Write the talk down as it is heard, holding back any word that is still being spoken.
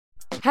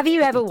Have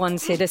you ever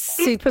wanted a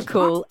super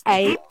cool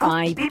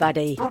AI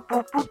buddy?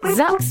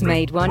 Zuck's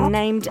made one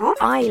named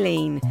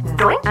Eileen.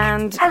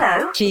 And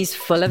she's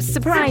full of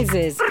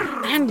surprises.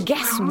 And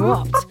guess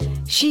what?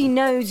 She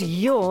knows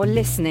you're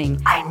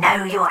listening. I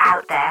know you're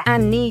out there.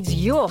 And needs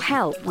your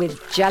help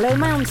with Jello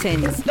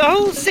Mountains. The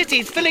whole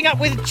city's filling up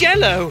with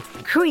Jello.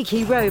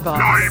 Creaky robots.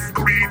 Lime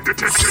green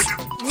detected.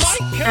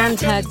 And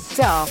her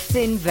daft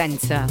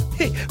inventor.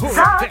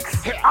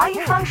 Zucks, are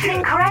you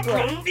functioning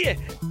correctly?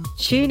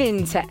 Tune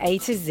in to A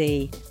to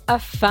Z, a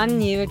fun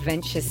new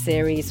adventure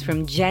series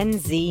from Gen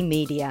Z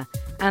Media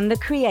and the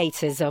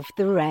creators of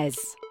The Res.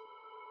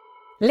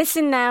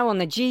 Listen now on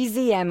the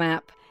GZM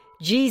app,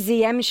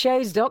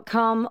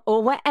 gzmshows.com,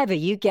 or wherever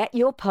you get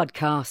your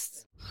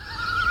podcasts.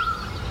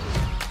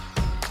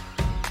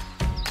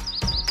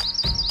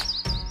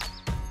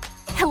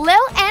 Hello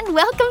and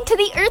welcome to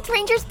the Earth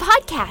Rangers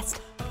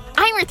podcast.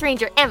 I'm Earth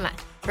Ranger Emma,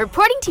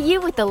 reporting to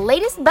you with the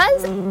latest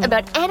buzz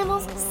about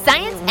animals,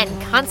 science, and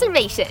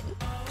conservation.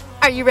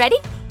 Are you ready?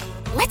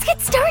 Let's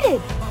get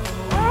started!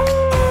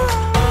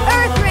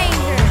 Earth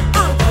Ranger!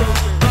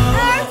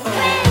 Earth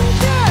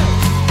Ranger!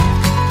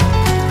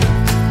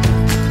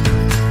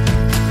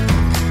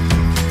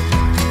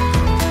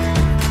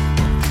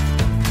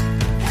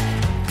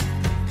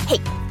 Hey,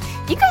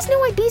 do you guys know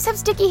why bees have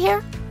sticky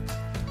hair?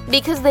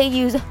 Because they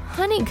use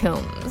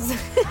honeycombs.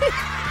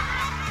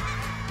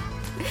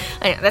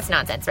 I know, that's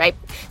nonsense, right?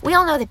 We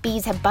all know that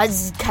bees have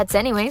buzz cuts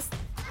anyways.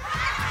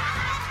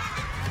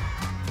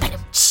 But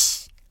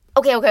shh.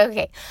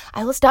 Okay.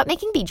 I will stop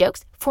making bee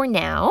jokes for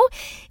now.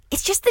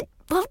 It's just that,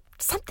 well,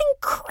 something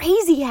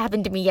crazy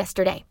happened to me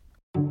yesterday.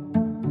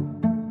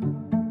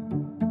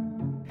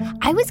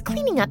 I was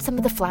cleaning up some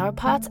of the flower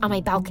pots on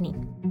my balcony.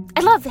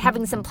 I love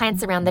having some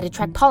plants around that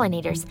attract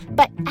pollinators,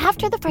 but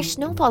after the fresh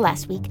snowfall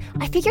last week,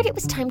 I figured it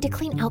was time to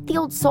clean out the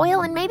old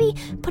soil and maybe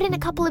put in a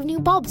couple of new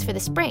bulbs for the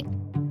spring.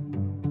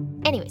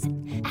 Anyways,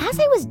 as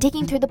I was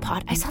digging through the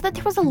pot, I saw that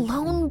there was a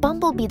lone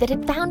bumblebee that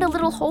had found a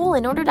little hole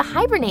in order to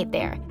hibernate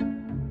there.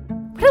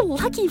 What a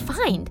lucky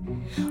find!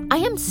 I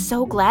am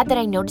so glad that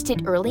I noticed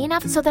it early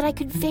enough so that I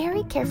could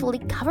very carefully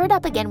cover it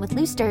up again with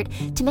loose dirt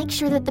to make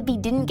sure that the bee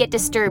didn't get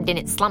disturbed in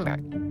its slumber.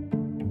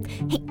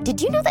 Hey,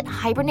 did you know that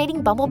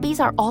hibernating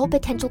bumblebees are all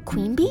potential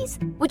queen bees,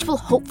 which will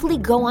hopefully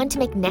go on to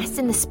make nests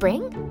in the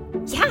spring?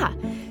 Yeah,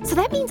 so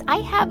that means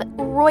I have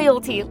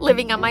royalty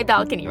living on my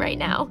balcony right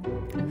now.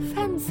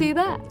 Fancy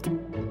that.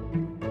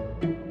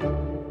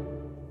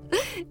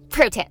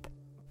 Pro tip.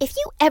 If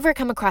you ever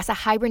come across a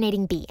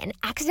hibernating bee and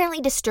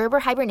accidentally disturb her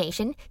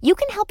hibernation, you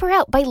can help her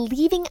out by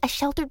leaving a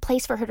sheltered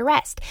place for her to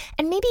rest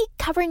and maybe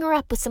covering her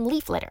up with some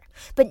leaf litter.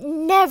 But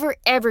never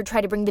ever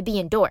try to bring the bee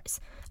indoors.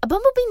 A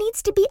bumblebee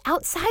needs to be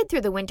outside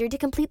through the winter to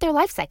complete their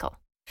life cycle.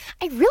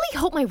 I really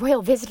hope my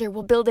royal visitor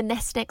will build a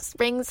nest next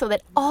spring so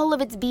that all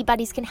of its bee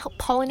buddies can help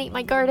pollinate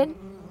my garden.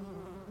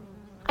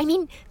 I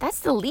mean, that's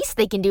the least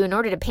they can do in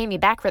order to pay me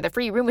back for the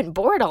free room and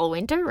board all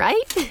winter,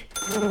 right?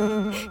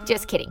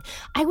 Just kidding.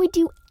 I would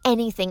do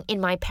anything in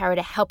my power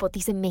to help out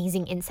these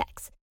amazing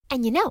insects.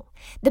 And you know,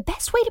 the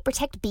best way to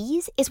protect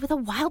bees is with a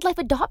wildlife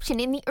adoption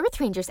in the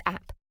Earth Rangers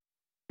app.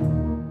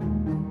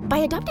 By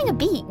adopting a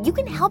bee, you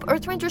can help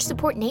Earth Rangers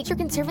support Nature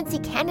Conservancy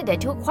Canada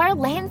to acquire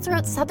lands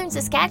throughout southern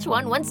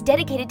Saskatchewan once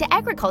dedicated to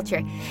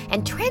agriculture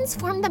and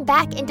transform them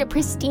back into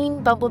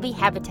pristine bumblebee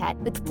habitat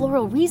with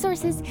floral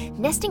resources,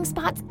 nesting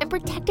spots, and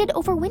protected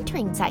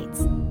overwintering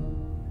sites.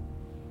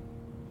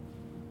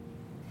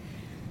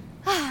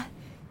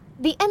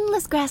 The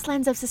endless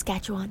grasslands of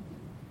Saskatchewan.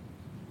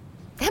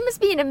 That must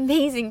be an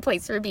amazing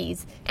place for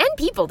bees and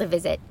people to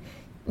visit.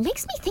 It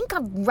makes me think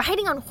of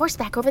riding on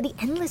horseback over the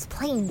endless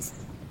plains.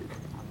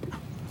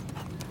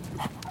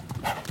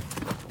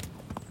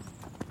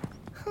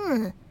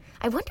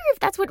 I wonder if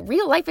that's what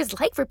real life is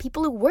like for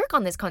people who work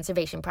on this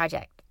conservation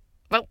project.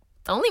 Well,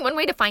 only one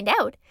way to find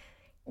out.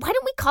 Why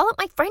don't we call up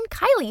my friend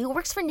Kylie, who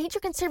works for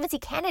Nature Conservancy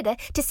Canada,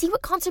 to see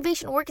what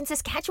conservation work in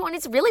Saskatchewan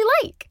is really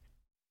like?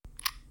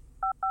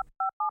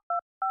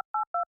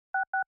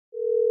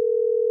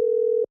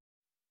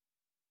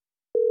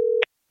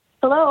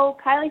 Hello,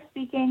 Kylie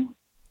speaking.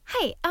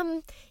 Hi,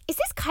 is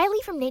this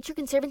Kylie from Nature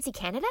Conservancy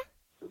Canada?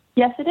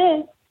 Yes, it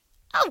is.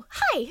 Oh,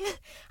 hi.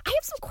 I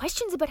have some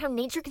questions about how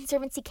Nature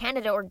Conservancy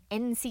Canada, or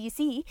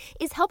NCC,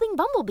 is helping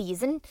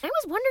bumblebees, and I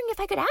was wondering if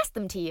I could ask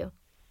them to you.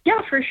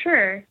 Yeah, for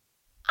sure.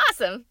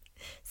 Awesome.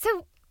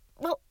 So,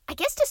 well, I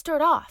guess to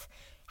start off,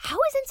 how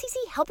is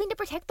NCC helping to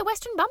protect the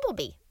western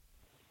bumblebee?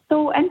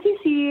 So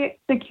NCC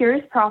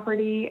secures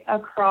property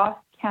across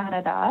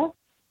Canada.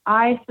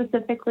 I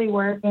specifically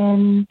work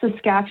in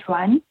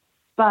Saskatchewan,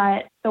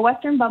 but the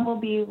western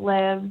bumblebee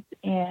lives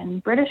in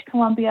British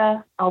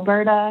Columbia,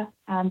 Alberta,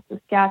 and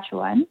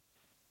Saskatchewan.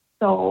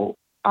 So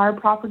our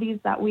properties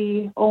that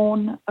we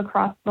own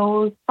across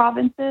those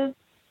provinces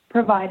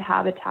provide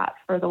habitat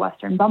for the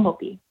western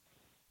bumblebee.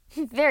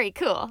 Very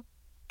cool.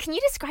 Can you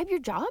describe your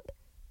job?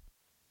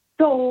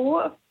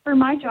 So for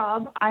my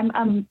job, I'm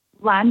a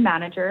land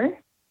manager.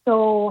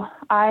 So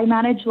I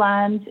manage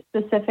land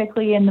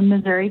specifically in the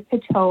Missouri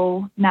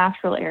Coteau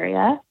natural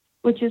area,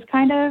 which is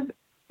kind of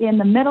in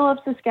the middle of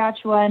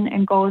Saskatchewan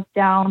and goes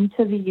down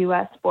to the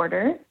U.S.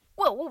 border.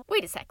 Whoa,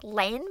 wait a sec.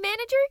 Land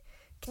manager?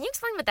 Can you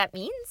explain what that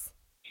means?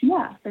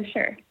 Yeah, for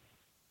sure.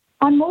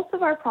 On most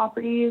of our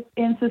properties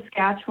in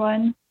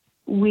Saskatchewan,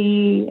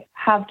 we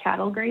have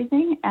cattle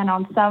grazing and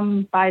on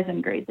some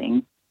bison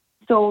grazing.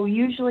 So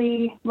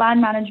usually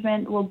land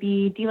management will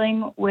be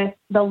dealing with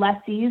the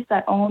lessees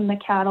that own the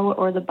cattle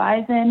or the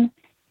bison,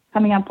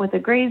 coming up with a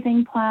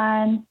grazing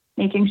plan,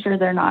 making sure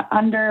they're not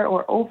under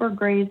or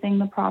overgrazing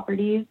the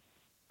properties.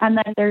 And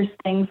then there's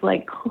things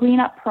like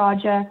cleanup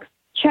projects,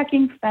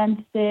 checking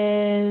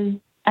fences,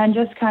 and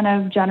just kind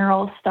of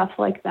general stuff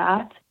like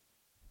that.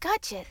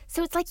 Gotcha.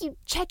 So it's like you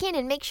check in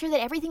and make sure that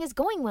everything is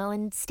going well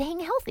and staying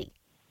healthy.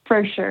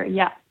 For sure,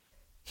 yeah.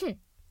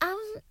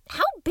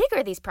 How big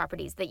are these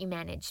properties that you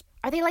manage?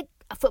 Are they like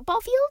a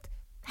football field?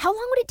 How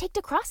long would it take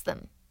to cross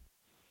them?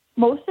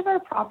 Most of our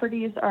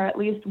properties are at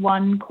least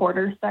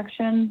 1/4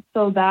 section,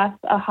 so that's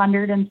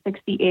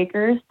 160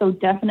 acres, so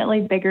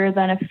definitely bigger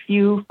than a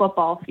few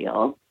football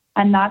fields.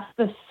 And that's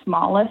the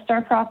smallest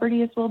our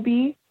properties will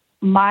be.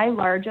 My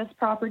largest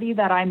property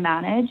that I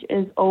manage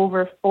is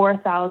over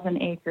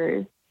 4,000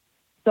 acres.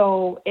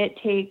 So it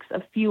takes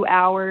a few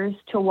hours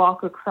to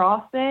walk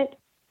across it,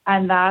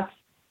 and that's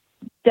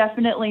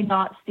definitely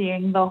not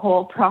seeing the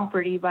whole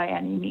property by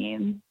any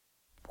means.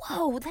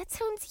 Whoa, that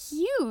sounds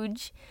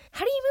huge.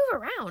 How do you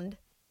move around?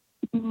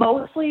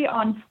 Mostly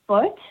on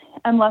foot,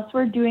 unless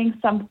we're doing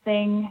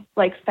something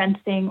like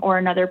fencing or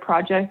another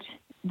project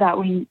that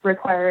we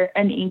require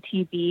an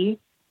ATV.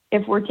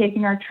 If we're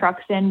taking our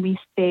trucks in, we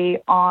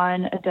stay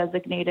on a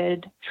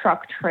designated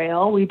truck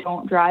trail. We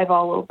don't drive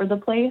all over the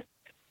place.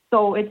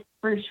 So it's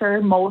for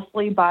sure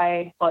mostly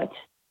by foot.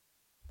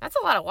 That's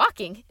a lot of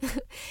walking.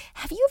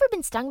 Have you ever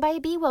been stung by a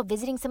bee while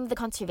visiting some of the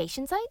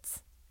conservation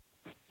sites?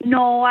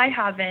 No, I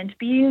haven't.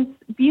 Bees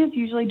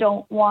usually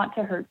don't want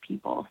to hurt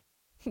people.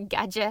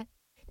 Gotcha.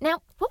 Now,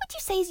 what would you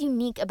say is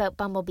unique about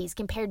bumblebees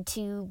compared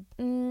to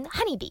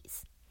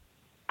honeybees?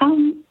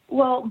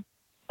 Well,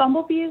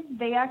 bumblebees,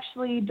 they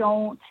actually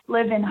don't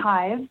live in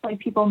hives like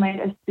people might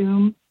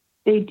assume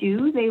they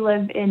do. They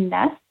live in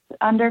nests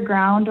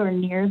underground or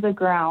near the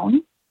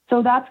ground.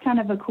 So that's kind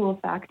of a cool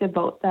fact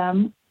about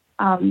them,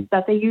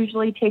 that they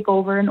usually take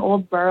over an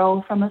old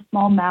burrow from a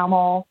small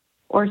mammal,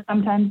 or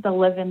sometimes they'll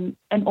live in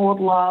an old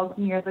log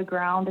near the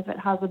ground if it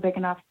has a big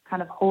enough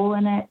kind of hole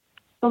in it.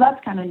 So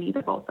that's kind of neat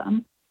about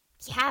them.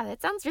 Yeah,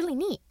 that sounds really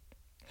neat.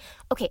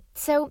 Okay,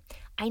 so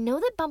I know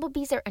that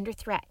bumblebees are under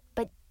threat,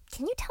 but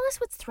can you tell us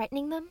what's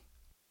threatening them?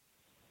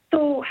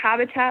 So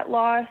habitat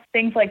loss,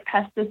 things like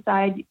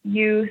pesticide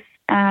use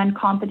and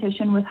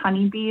competition with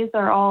honeybees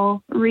are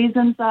all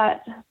reasons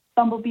that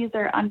bumblebees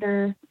are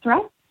under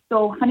threat.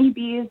 So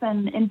honeybees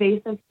and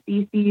invasive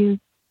species,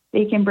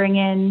 they can bring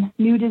in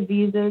new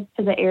diseases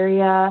to the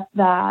area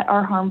that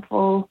are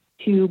harmful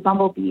to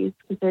bumblebees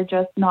because they're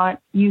just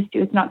not used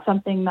to. It's not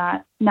something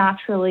that's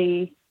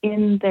naturally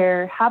in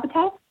their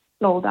habitat,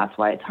 so that's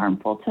why it's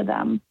harmful to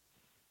them.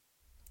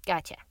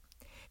 Gotcha.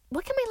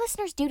 What can my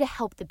listeners do to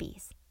help the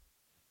bees?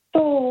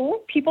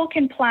 So people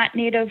can plant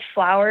native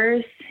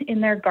flowers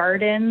in their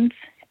gardens.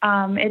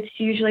 It's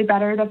usually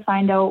better to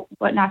find out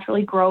what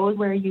naturally grows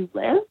where you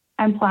live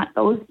and plant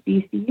those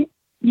species.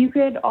 You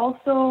could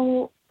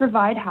also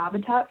provide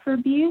habitat for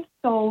bees.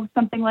 So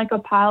something like a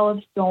pile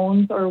of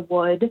stones or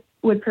wood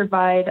would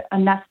provide a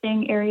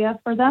nesting area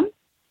for them.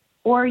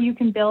 Or you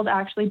can build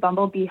actually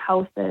bumblebee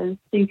houses.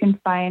 So you can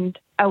find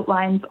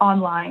outlines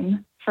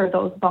online for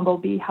those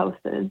bumblebee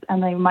houses,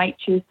 and they might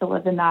choose to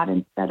live in that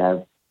instead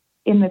of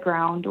in the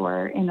ground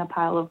or in a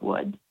pile of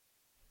wood.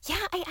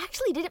 Yeah, I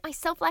actually did it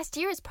myself last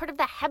year as part of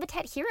the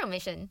Habitat Hero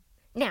mission.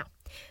 Now,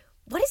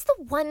 what is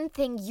the one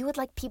thing you would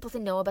like people to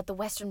know about the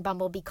Western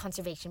Bumblebee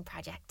Conservation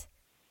Project?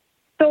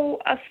 So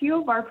a few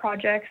of our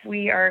projects,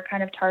 we are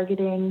kind of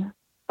targeting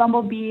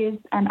bumblebees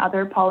and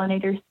other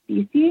pollinator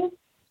species.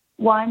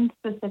 One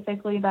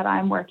specifically that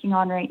I'm working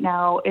on right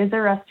now is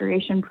a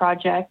restoration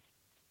project.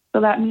 So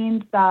that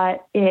means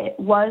that it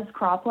was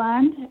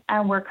cropland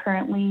and we're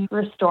currently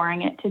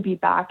restoring it to be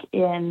back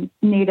in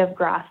native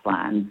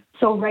grasslands.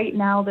 So right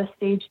now the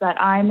stage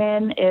that I'm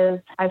in is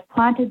I've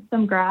planted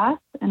some grass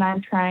and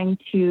I'm trying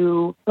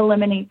to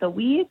eliminate the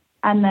weeds.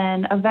 And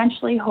then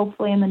eventually,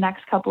 hopefully in the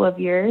next couple of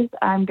years,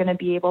 I'm going to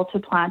be able to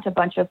plant a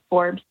bunch of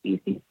forb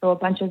species, so a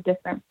bunch of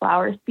different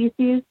flower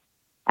species.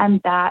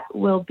 And that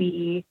will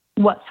be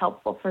what's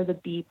helpful for the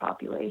bee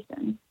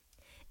population.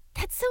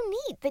 That's so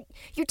neat that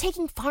you're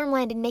taking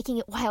farmland and making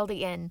it wild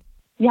again.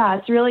 Yeah,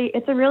 it's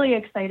a really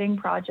exciting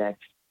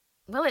project.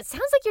 Well, it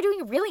sounds like you're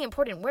doing really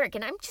important work,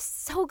 and I'm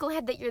just so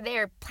glad that you're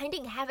there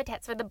planting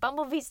habitats for the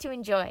bumblebees to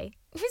enjoy.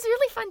 It was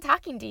really fun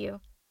talking to you.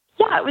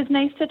 Yeah, it was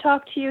nice to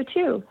talk to you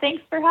too.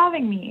 Thanks for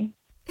having me.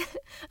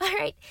 All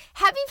right,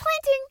 happy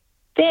planting.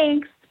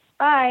 Thanks.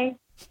 Bye.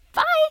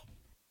 Bye.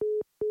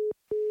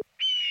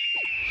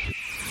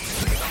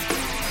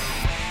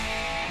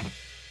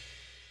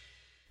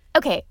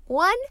 Okay,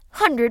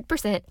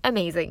 100%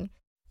 amazing.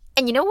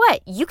 And you know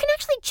what? You can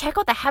actually check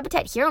out the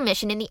Habitat Hero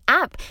mission in the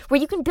app where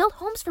you can build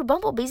homes for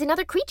bumblebees and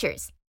other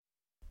creatures.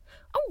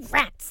 Oh,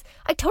 rats!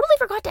 I totally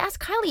forgot to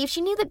ask Kylie if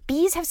she knew that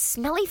bees have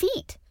smelly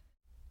feet.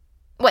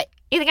 What,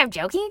 you think I'm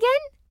joking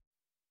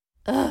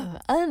again?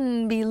 Ugh,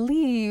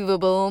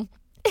 unbelievable.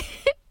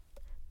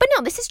 But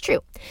no, this is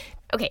true.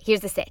 Okay, here's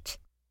the sitch.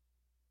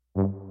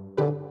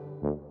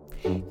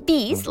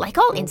 Bees, like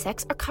all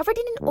insects, are covered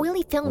in an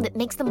oily film that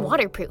makes them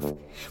waterproof.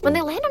 When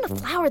they land on a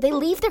flower, they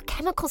leave their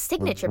chemical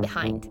signature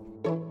behind.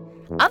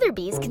 Other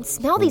bees can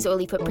smell these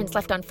oily footprints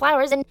left on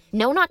flowers and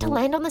know not to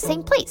land on the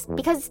same place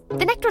because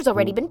the nectar's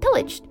already been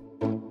pillaged.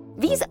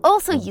 Bees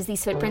also use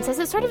these footprints as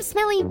a sort of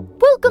smelly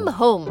welcome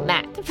home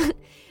mat.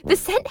 The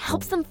scent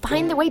helps them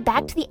find their way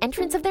back to the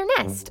entrance of their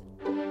nest.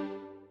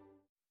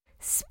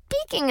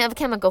 Speaking of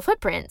chemical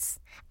footprints,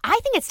 I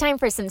think it's time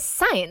for some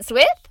science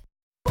with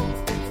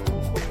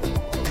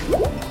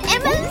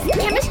Emma's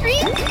Chemistry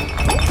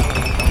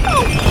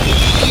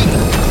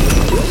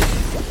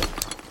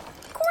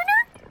Corner.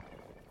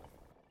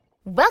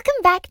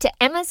 Welcome back to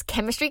Emma's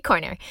Chemistry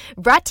Corner,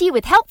 brought to you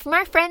with help from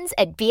our friends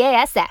at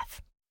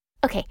BASF.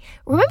 Okay,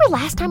 remember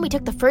last time we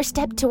took the first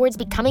step towards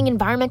becoming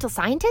environmental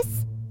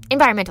scientists?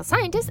 Environmental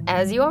scientists,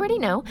 as you already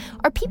know,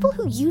 are people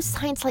who use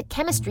science like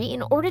chemistry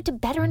in order to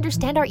better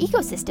understand our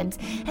ecosystems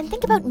and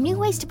think about new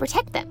ways to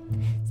protect them.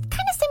 It's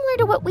kind of similar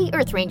to what we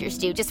Earth Rangers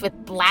do, just with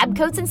lab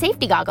coats and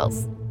safety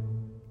goggles.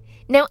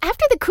 Now,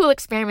 after the cool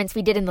experiments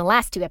we did in the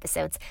last 2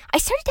 episodes, I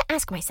started to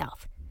ask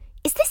myself,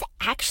 is this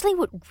actually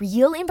what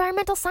real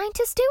environmental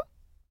scientists do?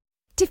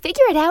 To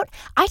figure it out,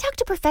 I talked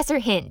to Professor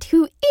Hind,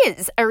 who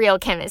is a real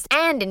chemist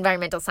and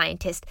environmental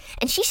scientist,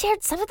 and she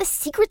shared some of the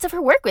secrets of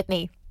her work with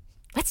me.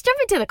 Let's jump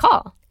into the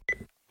call.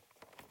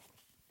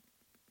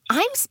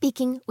 I'm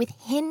speaking with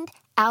Hind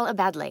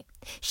Al-Abadleh.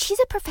 She's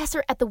a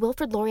professor at the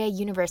Wilfrid Laurier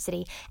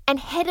University and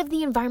head of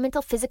the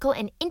Environmental, Physical,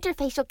 and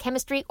Interfacial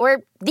Chemistry,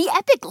 or the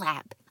EPIC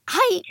Lab.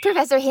 Hi,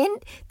 Professor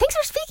Hind. Thanks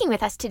for speaking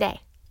with us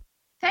today.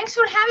 Thanks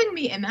for having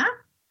me, Emma.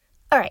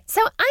 All right,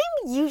 so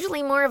I'm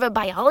usually more of a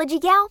biology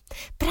gal,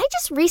 but I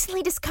just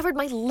recently discovered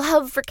my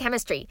love for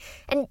chemistry.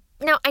 And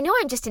now I know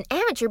I'm just an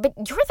amateur, but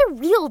you're the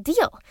real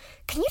deal.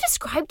 Can you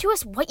describe to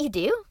us what you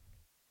do?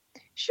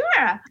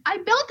 Sure. I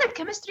built a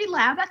chemistry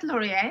lab at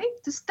Laurier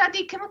to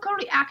study chemical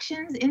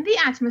reactions in the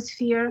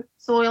atmosphere,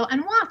 soil,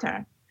 and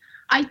water.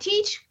 I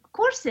teach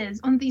courses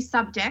on these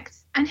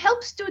subjects and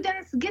help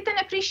students get an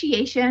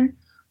appreciation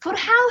for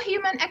how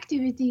human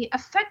activity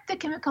affects the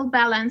chemical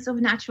balance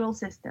of natural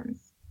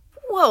systems.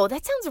 Whoa,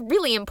 that sounds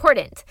really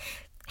important.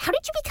 How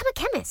did you become a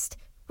chemist?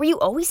 Were you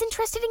always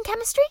interested in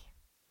chemistry?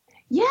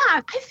 Yeah,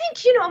 I think,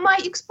 my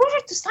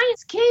exposure to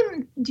science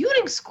came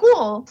during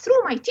school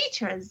through my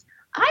teachers.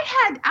 I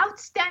had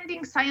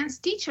outstanding science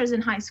teachers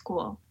in high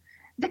school.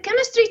 The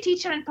chemistry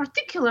teacher in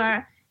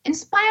particular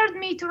inspired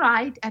me to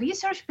write a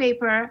research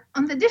paper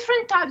on the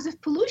different types of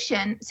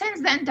pollution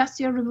since the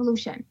Industrial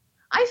Revolution.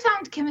 I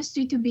found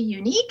chemistry to be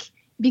unique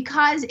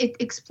because it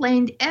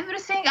explained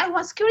everything I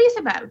was curious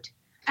about.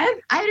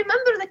 And I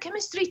remember the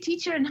chemistry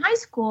teacher in high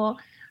school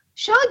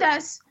showed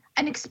us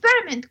an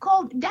experiment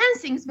called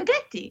dancing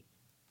spaghetti.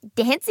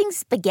 Dancing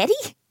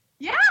spaghetti?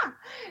 Yeah.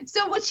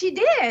 So what she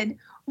did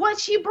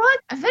was she brought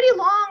a very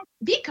long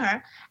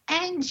beaker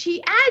and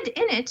she added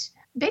in it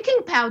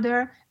baking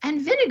powder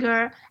and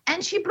vinegar,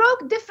 and she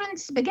broke different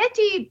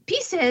spaghetti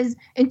pieces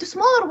into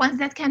smaller ones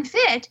that can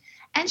fit,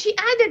 and she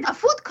added a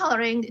food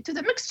coloring to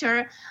the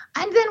mixture,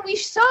 and then we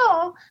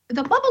saw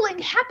the bubbling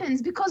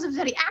happens because of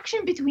the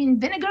reaction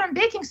between vinegar and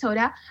baking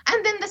soda,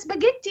 and then the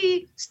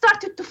spaghetti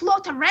started to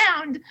float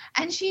around,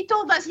 and she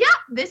told us, yeah,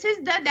 this is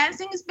the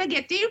dancing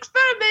spaghetti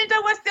experiment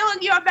I was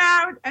telling you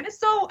about, and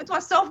it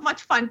was so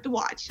much fun to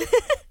watch.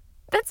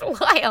 That's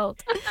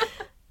wild.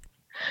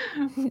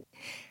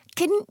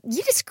 Can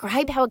you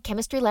describe how a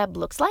chemistry lab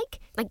looks like?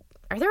 Like,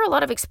 are there a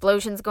lot of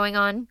explosions going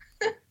on?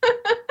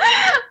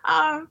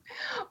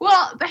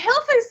 Well, the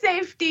health and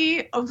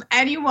safety of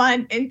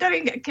anyone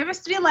entering a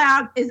chemistry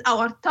lab is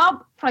our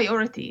top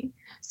priority.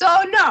 So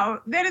no,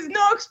 there is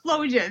no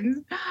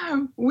explosions.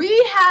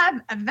 We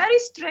have a very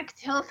strict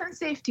health and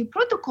safety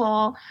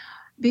protocol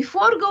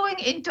before going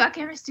into a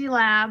chemistry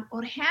lab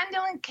or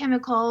handling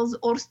chemicals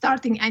or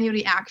starting any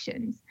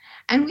reactions.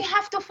 And we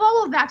have to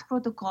follow that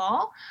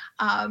protocol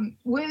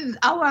with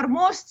our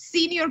most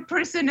senior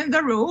person in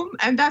the room,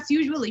 and that's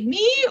usually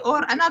me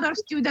or another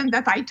student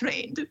that I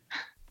trained.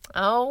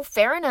 Oh,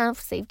 fair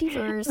enough. Safety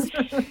first.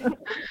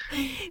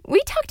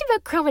 We talked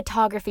about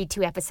chromatography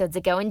 2 episodes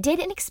ago and did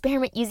an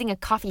experiment using a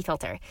coffee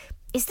filter.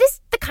 Is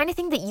this the kind of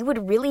thing that you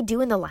would really do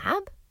in the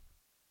lab?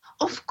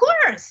 Of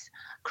course.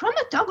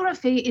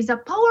 Chromatography is a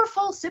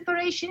powerful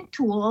separation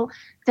tool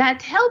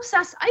that helps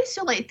us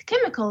isolate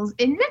chemicals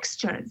in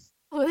mixtures.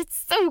 Oh,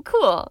 that's so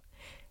cool.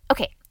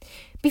 Okay,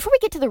 before we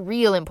get to the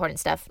real important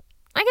stuff,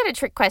 I got a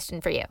trick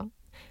question for you.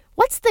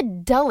 What's the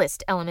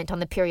dullest element on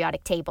the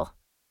periodic table?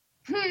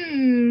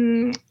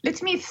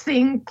 Let me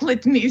think.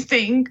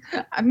 Barium.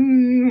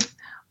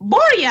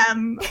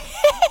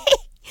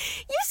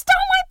 You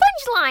stole my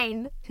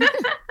punchline.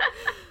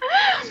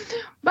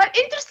 But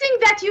interesting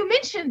that you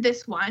mentioned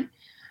this one,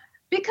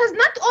 because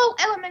not all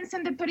elements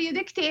in the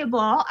periodic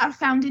table are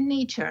found in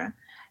nature.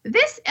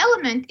 This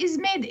element is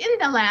made in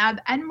the lab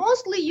and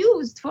mostly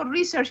used for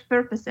research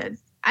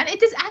purposes, and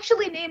it is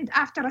actually named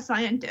after a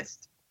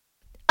scientist.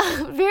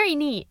 Very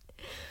neat.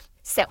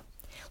 So,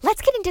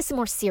 let's get into some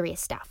more serious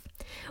stuff.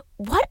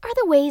 What are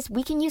the ways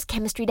we can use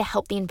chemistry to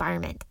help the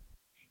environment?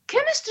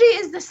 Chemistry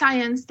is the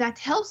science that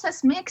helps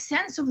us make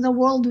sense of the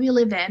world we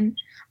live in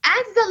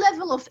at the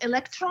level of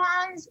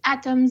electrons,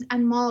 atoms,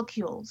 and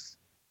molecules.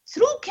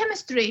 Through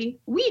chemistry,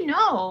 we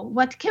know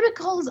what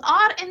chemicals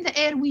are in the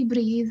air we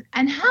breathe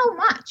and how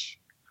much.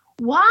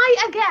 Why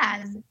a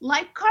gas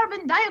like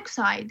carbon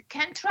dioxide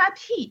can trap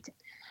heat.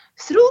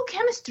 Through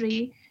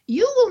chemistry,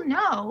 you will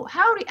know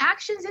how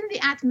reactions in the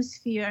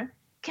atmosphere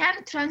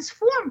can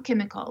transform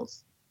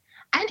chemicals,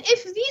 and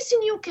if these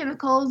new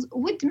chemicals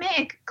would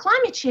make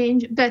climate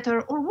change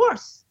better or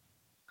worse.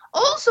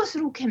 Also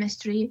through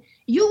chemistry,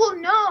 you will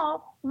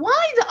know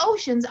why the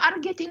oceans are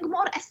getting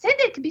more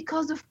acidic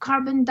because of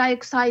carbon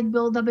dioxide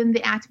buildup in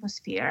the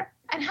atmosphere,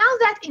 and how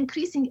that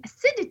increasing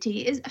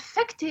acidity is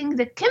affecting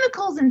the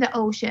chemicals in the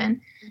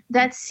ocean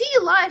that sea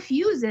life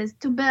uses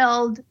to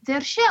build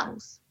their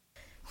shells.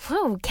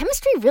 Whoa,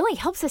 chemistry really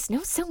helps us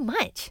know so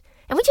much.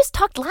 And we just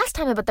talked last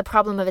time about the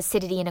problem of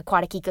acidity in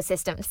aquatic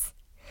ecosystems.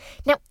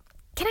 Now,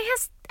 can I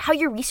ask how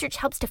your research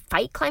helps to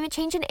fight climate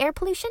change and air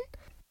pollution?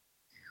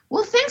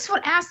 Well, thanks for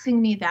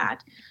asking me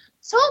that.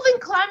 Solving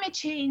climate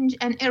change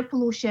and air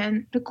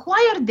pollution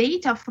require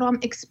data from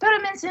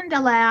experiments in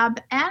the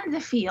lab and the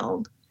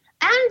field,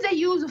 and the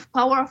use of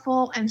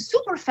powerful and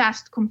super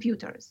fast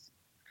computers.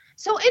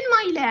 So in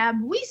my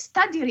lab, we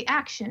study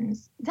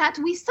reactions that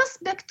we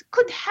suspect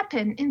could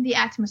happen in the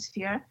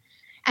atmosphere,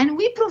 and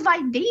we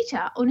provide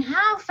data on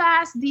how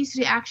fast these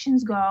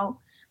reactions go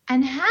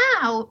and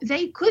how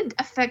they could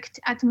affect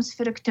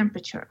atmospheric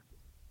temperature.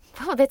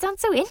 Wow, that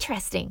sounds so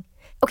interesting.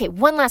 Okay,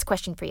 one last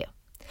question for you.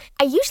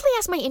 I usually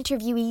ask my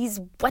interviewees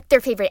what their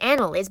favorite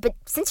animal is, but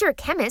since you're a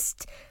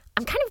chemist,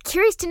 I'm kind of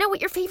curious to know what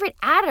your favorite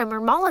atom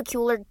or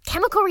molecule or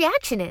chemical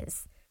reaction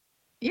is.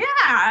 Yeah,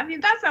 I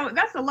mean, that's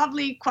a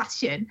lovely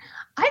question.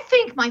 I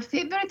think my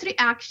favorite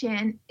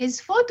reaction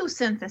is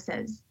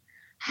photosynthesis.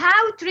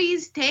 How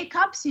trees take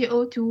up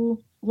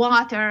CO2,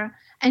 water,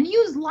 and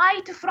use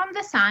light from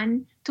the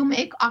sun to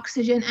make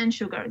oxygen and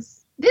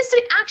sugars. This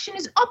reaction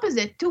is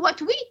opposite to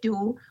what we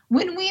do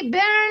when we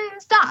burn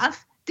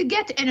stuff to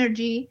get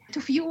energy to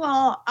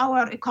fuel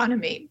our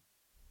economy.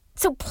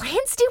 So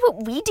plants do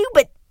what we do,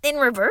 but in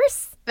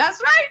reverse?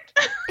 That's right.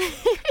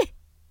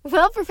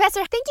 Well,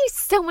 Professor, thank you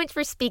so much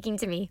for speaking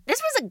to me.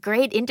 This was a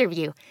great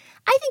interview.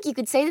 I think you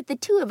could say that the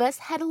two of us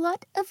had a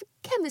lot of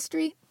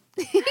chemistry.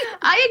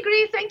 I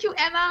agree. Thank you,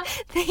 Emma.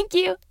 Thank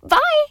you. Bye.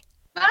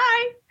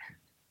 Bye.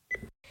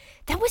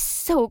 That was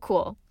so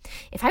cool.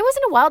 If I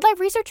wasn't a wildlife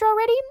researcher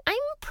already, I'm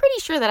pretty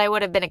sure that I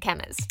would have been a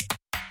chemist.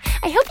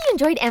 I hope you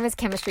enjoyed Emma's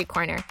Chemistry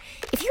Corner.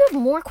 If you have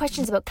more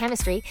questions about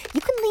chemistry,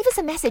 you can leave us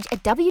a message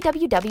at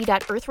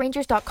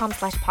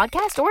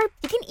www.earthrangers.com/podcast, or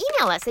you can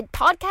email us at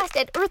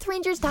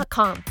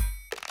podcast@earthrangers.com.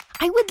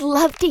 I would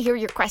love to hear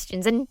your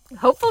questions, and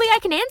hopefully I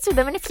can answer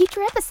them in a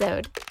future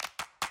episode.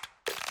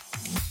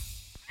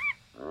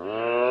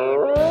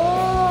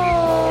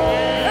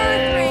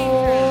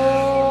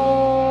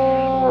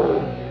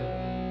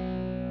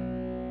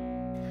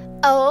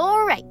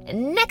 All right,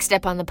 next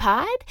up on the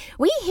pod,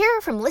 we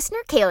hear from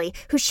listener Kaylee,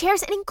 who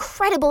shares an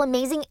incredible,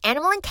 amazing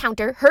animal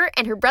encounter her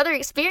and her brother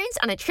experienced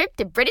on a trip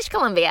to British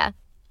Columbia.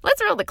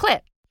 Let's roll the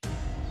clip.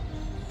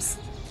 Psst.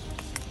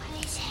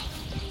 What is it?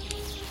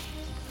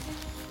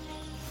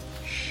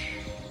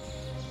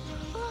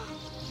 Oh.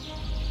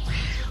 Wow.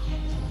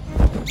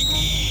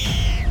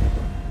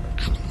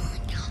 Animal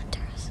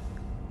encounters.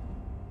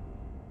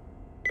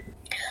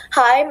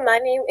 Hi, my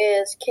name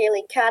is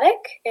Kaylee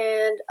Caddick,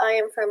 and I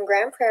am from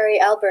Grand Prairie,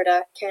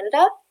 Alberta,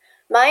 Canada.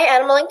 My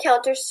animal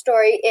encounter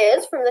story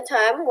is from the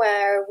time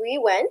where we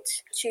went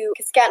to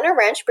Kaskatna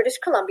Ranch, British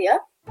Columbia.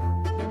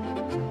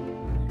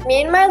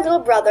 Me and my little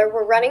brother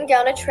were running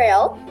down a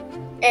trail,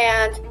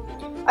 and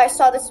I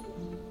saw this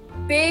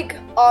big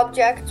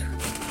object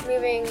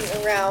moving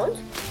around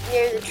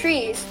near the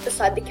trees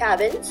beside the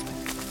cabins.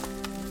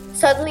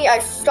 Suddenly I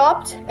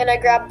stopped and I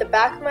grabbed the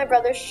back of my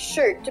brother's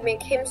shirt to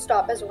make him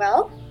stop as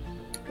well,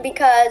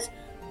 because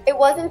it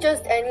wasn't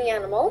just any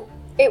animal,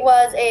 it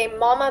was a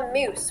mama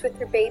moose with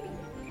her baby.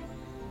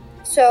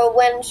 So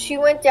when she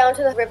went down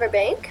to the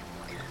riverbank,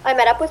 I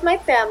met up with my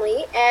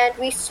family and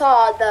we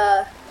saw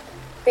the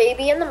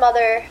baby and the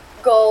mother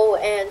go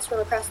and swim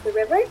across the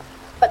river.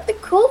 But the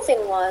cool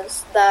thing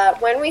was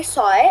that when we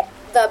saw it,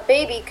 the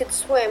baby could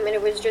swim and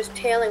it was just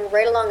tailing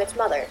right along its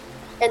mother.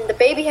 And the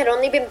baby had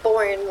only been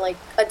born like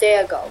a day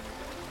ago.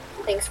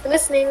 Thanks for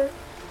listening.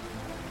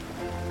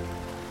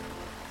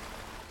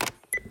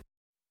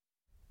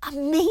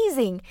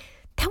 Amazing!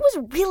 That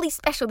was really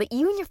special that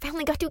you and your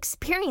family got to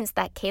experience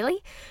that,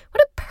 Kaylee.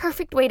 What a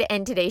perfect way to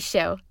end today's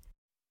show.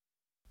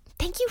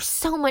 Thank you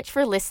so much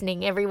for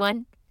listening,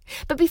 everyone.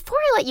 But before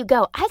I let you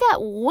go, I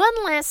got one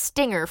last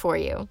stinger for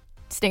you.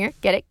 Stinger?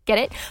 Get it? Get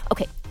it?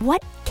 Okay,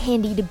 what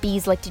candy do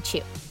bees like to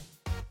chew?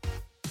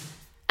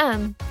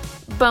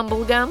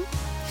 Bubblegum.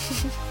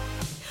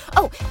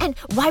 Oh, and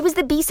why was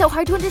the bee so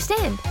hard to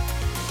understand?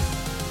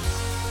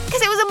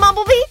 Because it was a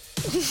mumblebee.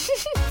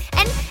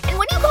 and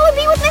what do you call a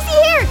bee with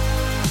messy hair?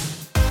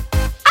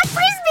 A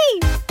frisbee.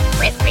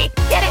 Frisbee,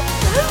 get it?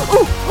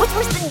 Ooh, what's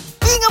worse than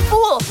being a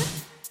fool?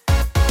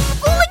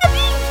 Fooling a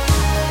bee.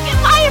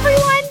 Goodbye,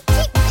 everyone.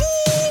 Keep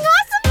being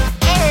awesome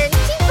and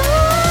keep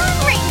on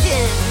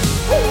ranging.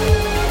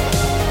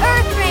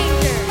 Earth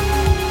Ranger.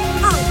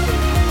 Awesome.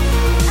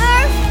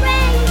 Earth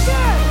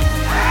Ranger.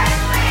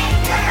 Earth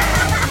Ranger.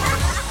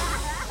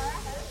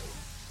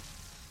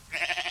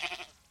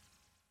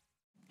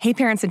 Hey,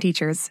 parents and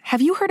teachers,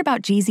 have you heard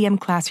about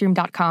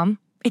gzmclassroom.com?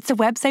 It's a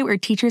website where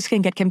teachers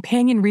can get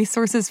companion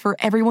resources for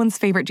everyone's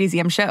favorite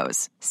GZM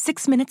shows.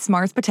 6 Minutes,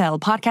 Mars Patel,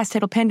 Podcast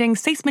Title Pending,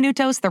 6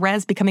 Minutos, The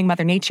Res, Becoming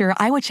Mother Nature,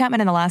 Iowa Chapman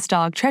and the Last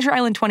Dog, Treasure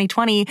Island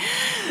 2020,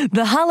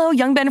 The Hollow,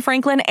 Young Ben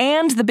Franklin,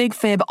 and The Big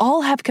Fib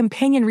all have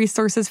companion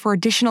resources for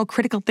additional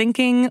critical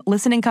thinking,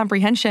 listening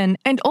comprehension,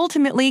 and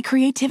ultimately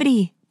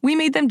creativity. We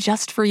made them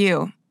just for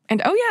you.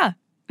 And oh yeah,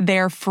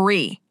 they're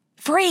free.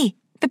 Free!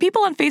 The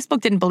people on Facebook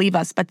didn't believe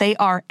us, but they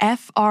are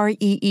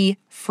free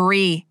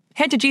free.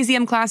 Head to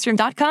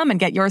gzmclassroom.com and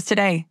get yours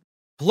today.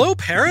 Hello,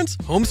 parents,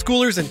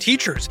 homeschoolers, and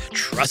teachers.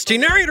 Trusty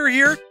narrator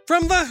here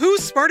from the Who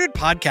Smarted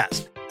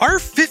podcast. Our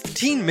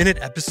 15-minute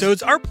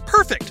episodes are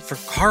perfect for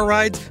car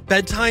rides,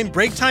 bedtime,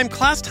 break time,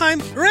 class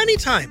time, or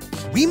anytime.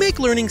 We make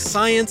learning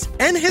science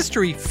and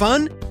history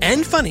fun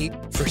and funny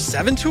for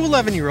 7 to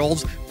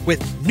 11-year-olds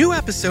with new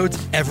episodes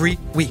every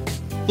week.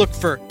 Look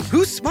for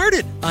Who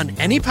Smarted on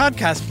any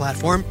podcast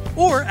platform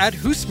or at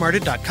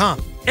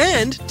whosmarted.com.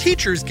 And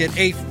teachers get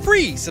a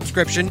free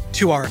subscription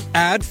to our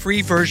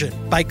ad-free version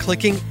by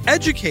clicking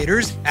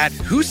educators at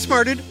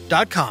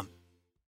whosmarted.com.